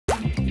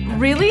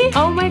Really?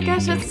 Oh my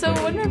gosh, that's so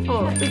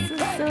wonderful. This is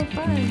so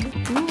fun.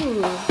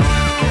 Ooh.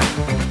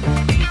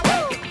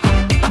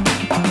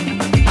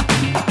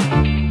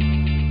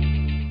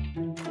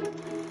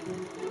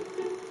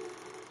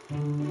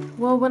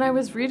 Well, when I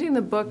was reading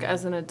the book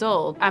as an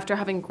adult, after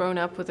having grown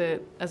up with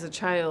it as a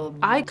child,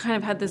 I kind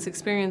of had this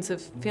experience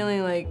of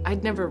feeling like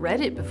I'd never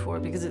read it before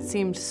because it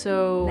seemed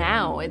so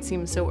now, it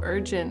seemed so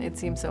urgent, it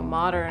seemed so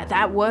modern.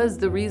 That was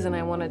the reason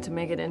I wanted to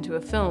make it into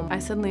a film. I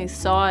suddenly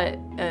saw it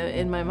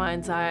in my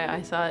mind's eye.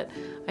 I thought,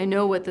 I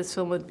know what this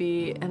film would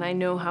be and I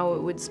know how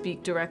it would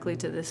speak directly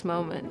to this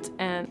moment.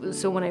 And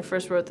so when I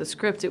first wrote the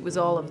script, it was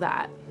all of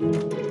that.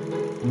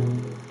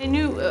 I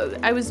knew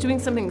I was doing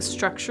something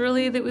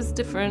structurally that was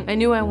different. I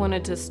knew I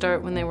wanted to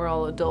start when they were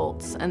all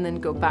adults and then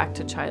go back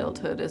to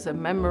childhood as a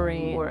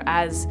memory or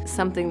as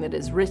something that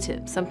is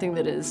written, something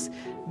that is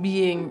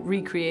being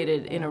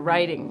recreated in a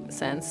writing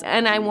sense.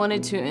 And I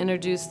wanted to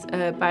introduce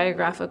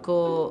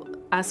biographical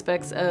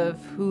aspects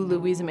of who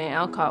Louisa May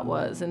Alcott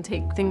was and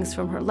take things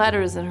from her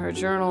letters and her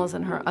journals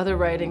and her other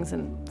writings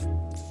and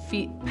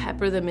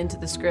pepper them into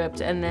the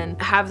script and then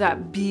have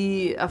that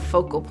be a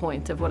focal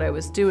point of what I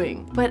was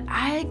doing. But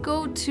I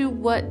go to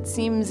what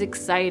seems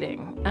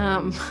exciting.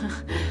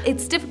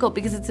 It's difficult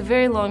because it's a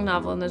very long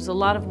novel and there's a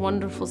lot of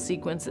wonderful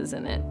sequences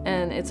in it,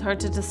 and it's hard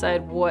to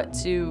decide what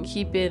to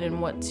keep in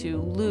and what to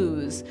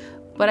lose.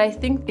 But I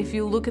think if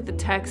you look at the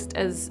text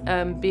as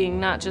being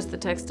not just the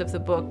text of the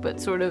book, but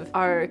sort of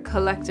our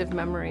collective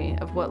memory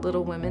of what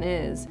Little Women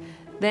is,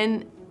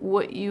 then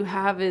what you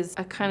have is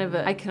a kind of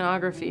an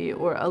iconography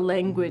or a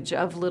language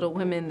of Little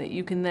Women that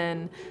you can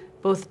then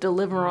both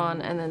deliver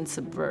on and then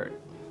subvert.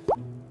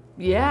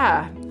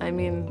 Yeah, I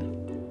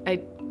mean,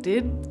 I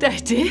did.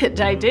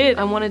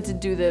 I wanted to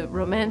do the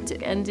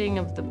romantic ending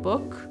of the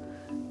book,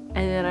 and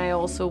then I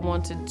also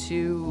wanted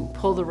to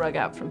pull the rug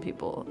out from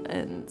people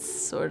and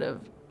sort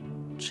of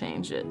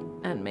change it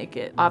and make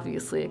it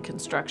obviously a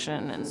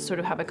construction and sort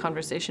of have a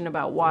conversation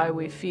about why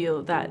we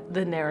feel that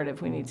the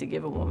narrative we need to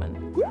give a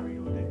woman.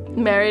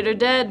 Married or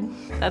dead,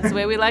 that's the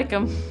way we like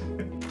them.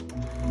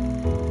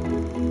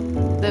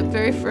 The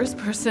very first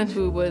person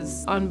who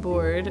was on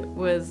board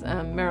was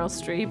Meryl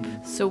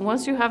Streep. So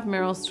once you have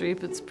Meryl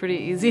Streep, it's pretty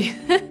easy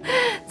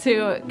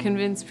to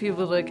convince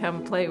people to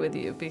come play with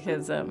you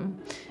because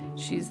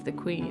she's the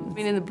queen. I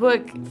mean, in the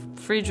book,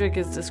 Friedrich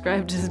is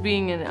described as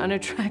being an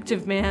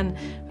unattractive man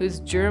who's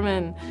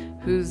German,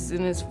 who's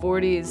in his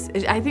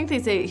 40s. I think they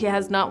say he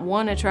has not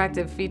one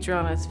attractive feature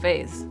on his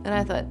face. And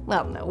I thought,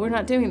 well, no, we're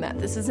not doing that.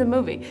 This is a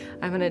movie.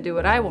 I'm gonna do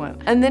what I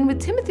want. And then with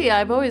Timothy,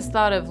 I've always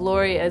thought of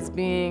Laurie as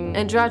being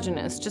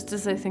androgynous, just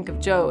as I think of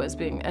Joe as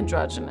being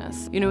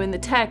androgynous. You know, in the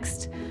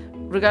text,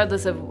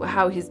 regardless of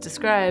how he's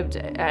described,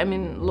 I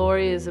mean,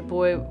 Laurie is a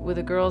boy with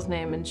a girl's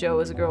name and Joe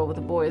is a girl with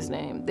a boy's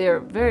name. They're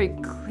very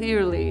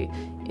clearly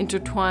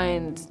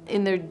intertwined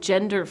in their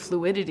gender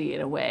fluidity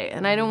in a way.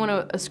 And I don't want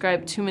to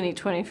ascribe too many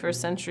 21st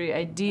century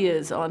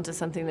ideas onto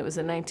something that was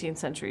a 19th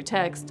century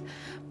text,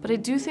 but I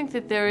do think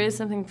that there is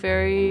something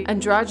very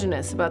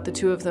androgynous about the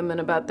two of them and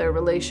about their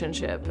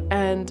relationship.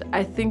 And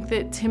I think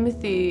that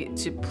Timothy,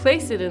 to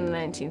place it in the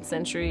 19th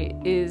century,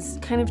 is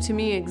kind of, to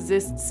me,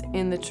 exists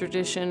in the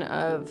tradition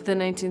of the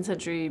 19th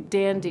century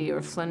dandy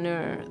or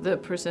flaneur, the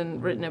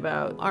person written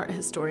about art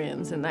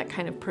historians and that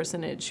kind of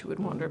personage who would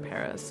wander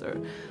Paris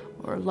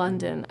or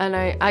London. And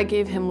I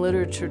gave him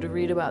literature to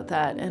read about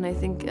that, and I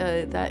think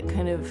that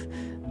kind of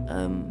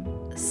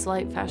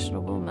slight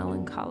fashionable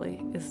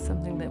melancholy is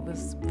something that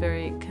was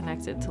very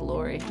connected to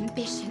Laurie.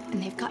 Ambition,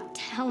 and they've got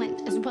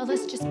talent as well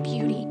as just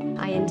beauty.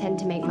 I intend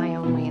to make my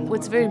own way in the world.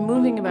 What's very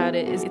moving about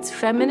it is it's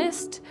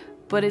feminist,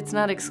 but it's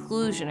not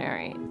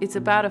exclusionary. It's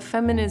about a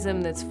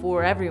feminism that's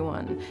for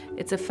everyone.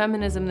 It's a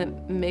feminism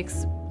that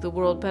makes the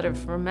world better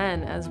for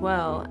men as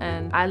well.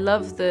 And I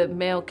love the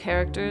male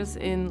characters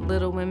in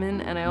Little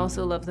Women, and I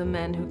also love the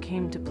men who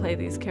came to play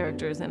these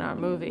characters in our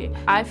movie.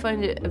 I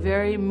find it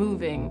very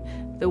moving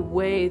the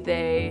way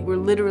they were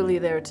literally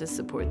there to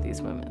support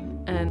these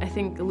women. And I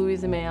think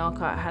Louisa May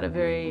Alcott had a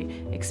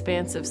very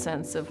expansive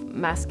sense of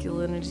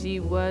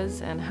masculinity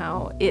was, and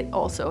how it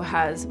also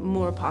has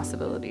more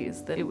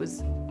possibilities that it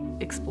was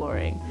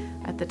exploring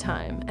at the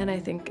time. And I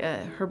think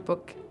her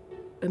book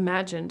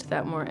imagined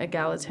that more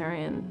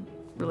egalitarian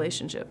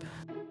relationship.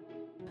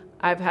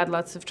 I've had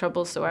lots of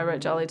trouble, so I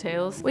write jolly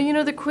tales. Well, you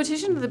know, the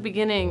quotation at the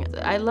beginning,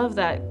 I love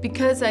that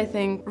because I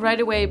think right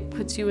away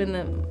puts you in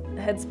the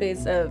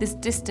headspace of this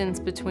distance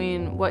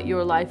between what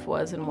your life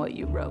was and what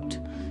you wrote.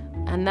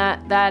 And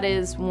that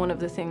is one of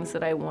the things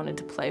that I wanted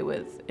to play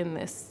with in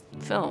this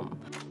film.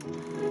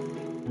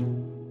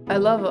 I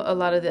love a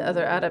lot of the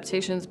other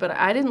adaptations, but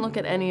I didn't look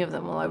at any of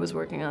them while I was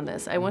working on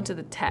this. I went to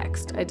the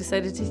text. I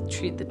decided to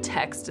treat the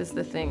text as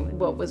the thing,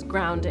 what was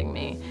grounding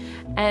me.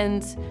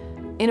 And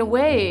in a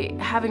way,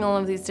 having all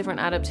of these different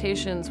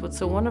adaptations, what's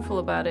so wonderful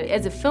about it,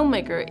 as a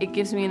filmmaker, it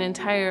gives me an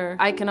entire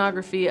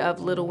iconography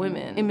of Little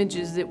Women,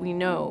 images that we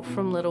know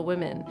from Little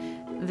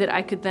Women that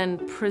I could then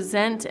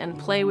present and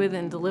play with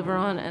and deliver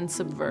on and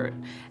subvert.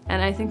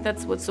 And I think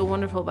that's what's so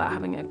wonderful about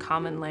having a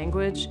common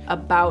language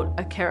about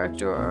a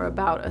character or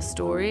about a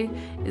story,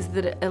 is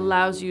that it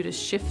allows you to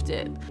shift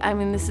it. I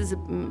mean, this is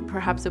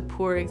perhaps a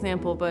poor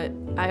example, but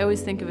I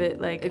always think of it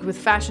like with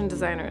fashion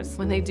designers,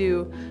 when they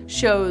do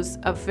shows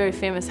of very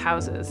famous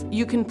houses.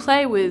 You can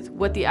play with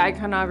what the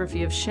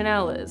iconography of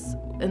Chanel is.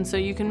 And so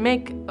you can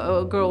make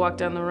a girl walk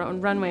down the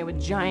runway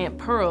with giant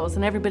pearls,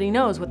 and everybody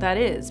knows what that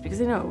is because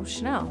they know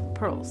Chanel,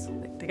 pearls,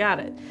 they got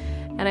it.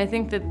 And I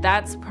think that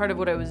that's part of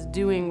what I was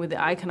doing with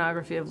the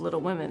iconography of Little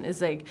Women,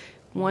 is like,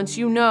 once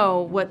you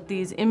know what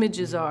these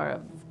images are,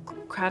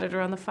 of crowded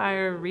around the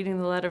fire, reading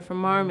the letter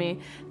from Marmee,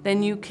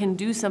 then you can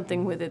do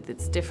something with it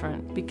that's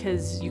different,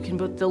 because you can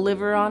both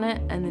deliver on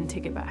it and then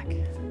take it back.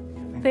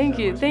 Thank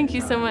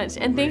you so much.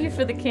 And thank you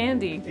for the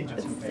candy.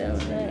 It's so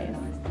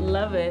nice.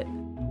 Love it.